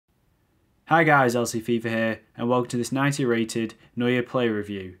Hi guys, LC Fifa here, and welcome to this 90 rated Neuer player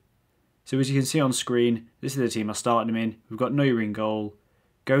review. So as you can see on screen, this is the team I started him in. We've got Neuer in goal,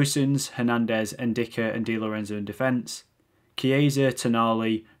 Gosens, Hernandez, Ndicka and Di Lorenzo in defence, Chiesa,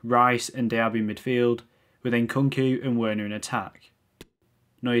 Tonali, Rice and Diaby in midfield, with then Kunku and Werner in attack.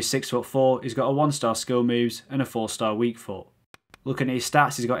 Neuer's 6'4", he's got a 1-star skill moves and a 4-star weak foot. Looking at his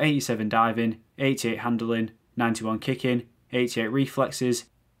stats, he's got 87 diving, 88 handling, 91 kicking, 88 reflexes,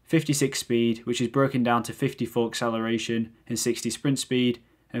 56 speed, which is broken down to 54 acceleration and 60 sprint speed,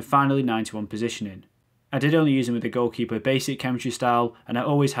 and finally 91 positioning. I did only use him with the goalkeeper basic chemistry style, and I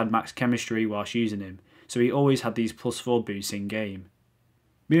always had max chemistry whilst using him, so he always had these +4 boosts in game.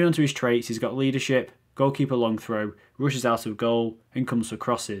 Moving on to his traits, he's got leadership, goalkeeper long throw, rushes out of goal, and comes for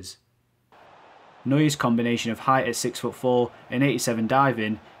crosses. Neuer's combination of height at 6'4" and 87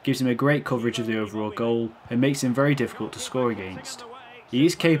 diving gives him a great coverage of the overall goal and makes him very difficult to score against. He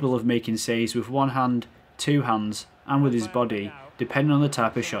is capable of making saves with one hand, two hands and with his body, depending on the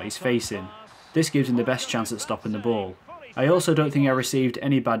type of shot he's facing. This gives him the best chance at stopping the ball. I also don't think I received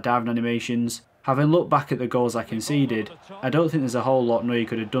any bad diving animations. Having looked back at the goals I conceded, I don't think there's a whole lot Neuer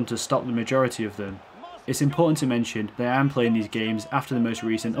could have done to stop the majority of them. It's important to mention that I am playing these games after the most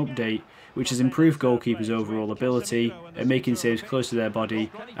recent update, which has improved goalkeepers' overall ability at making saves close to their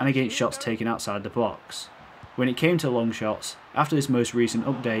body and against shots taken outside the box. When it came to long shots, after this most recent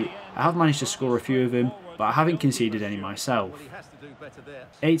update, I have managed to score a few of them, but I haven't conceded any myself.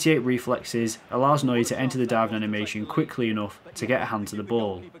 88 reflexes allows Neuer to enter the diving animation quickly enough to get a hand to the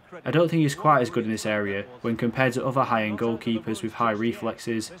ball. I don't think he's quite as good in this area when compared to other high-end goalkeepers with high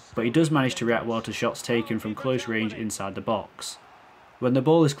reflexes, but he does manage to react well to shots taken from close range inside the box. When the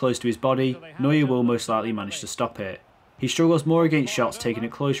ball is close to his body, Neuer will most likely manage to stop it. He struggles more against shots taken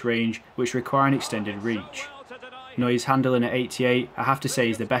at close range which require an extended reach. Neuer's handling at 88 I have to say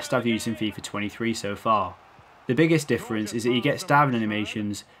is the best I've used in FIFA 23 so far. The biggest difference is that he gets diving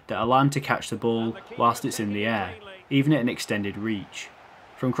animations that allow him to catch the ball whilst it's in the air, even at an extended reach.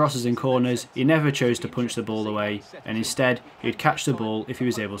 From crosses and corners, he never chose to punch the ball away, and instead he'd catch the ball if he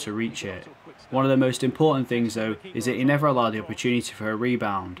was able to reach it. One of the most important things though is that he never allowed the opportunity for a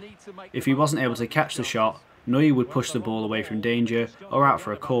rebound. If he wasn't able to catch the shot, Neuer would push the ball away from danger or out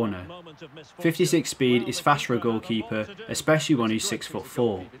for a corner. 56 speed is fast for a goalkeeper, especially when he's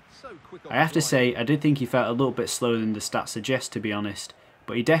 6'4". I have to say I did think he felt a little bit slower than the stats suggest, to be honest,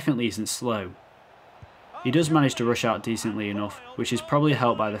 but he definitely isn't slow. He does manage to rush out decently enough, which is probably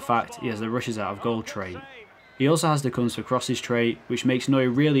helped by the fact he has the rushes out of goal trait. He also has the comes for crosses trait, which makes Neuer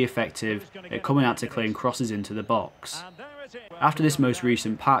really effective at coming out to claim crosses into the box. After this most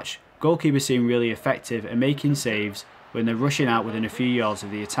recent patch, goalkeepers seem really effective at making saves when they're rushing out within a few yards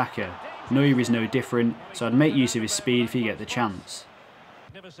of the attacker. Neuer is no different, so I'd make use of his speed if you get the chance.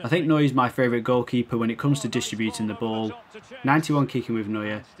 I think Neuer is my favourite goalkeeper when it comes to distributing the ball. 91 kicking with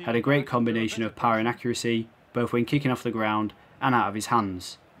Neuer had a great combination of power and accuracy, both when kicking off the ground and out of his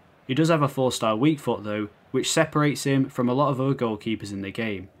hands. He does have a 4-star weak foot though, which separates him from a lot of other goalkeepers in the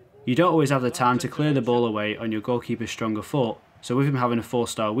game. You don't always have the time to clear the ball away on your goalkeeper's stronger foot, so with him having a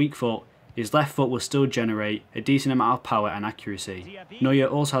 4-star weak foot, his left foot will still generate a decent amount of power and accuracy. Neuer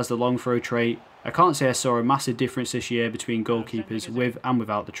also has the long throw trait. I can't say I saw a massive difference this year between goalkeepers with and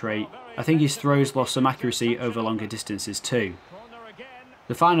without the trait. I think his throws lost some accuracy over longer distances too.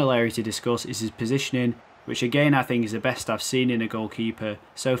 The final area to discuss is his positioning, which again I think is the best I've seen in a goalkeeper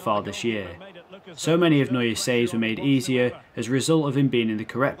so far this year. So many of Neuer's saves were made easier as a result of him being in the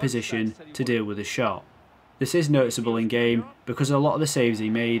correct position to deal with a shot. This is noticeable in game because a lot of the saves he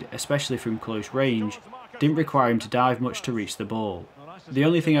made, especially from close range, didn't require him to dive much to reach the ball. The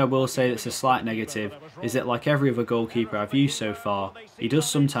only thing I will say that's a slight negative is that, like every other goalkeeper I've used so far, he does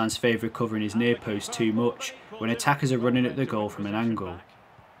sometimes favour covering his near post too much when attackers are running at the goal from an angle.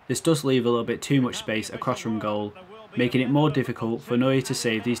 This does leave a little bit too much space across from goal, making it more difficult for Neuer to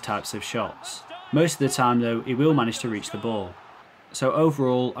save these types of shots. Most of the time though, he will manage to reach the ball. So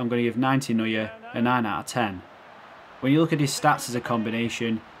overall, I'm going to give 90 Neuer a 9 out of 10. When you look at his stats as a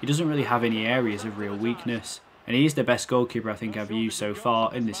combination, he doesn't really have any areas of real weakness, and he is the best goalkeeper I think I've used so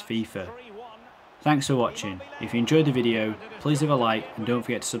far in this FIFA. Thanks for watching. If you enjoyed the video, please leave a like and don't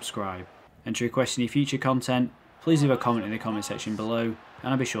forget to subscribe. And to request any future content, please leave a comment in the comment section below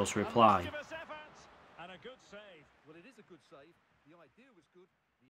and I'll be sure to reply.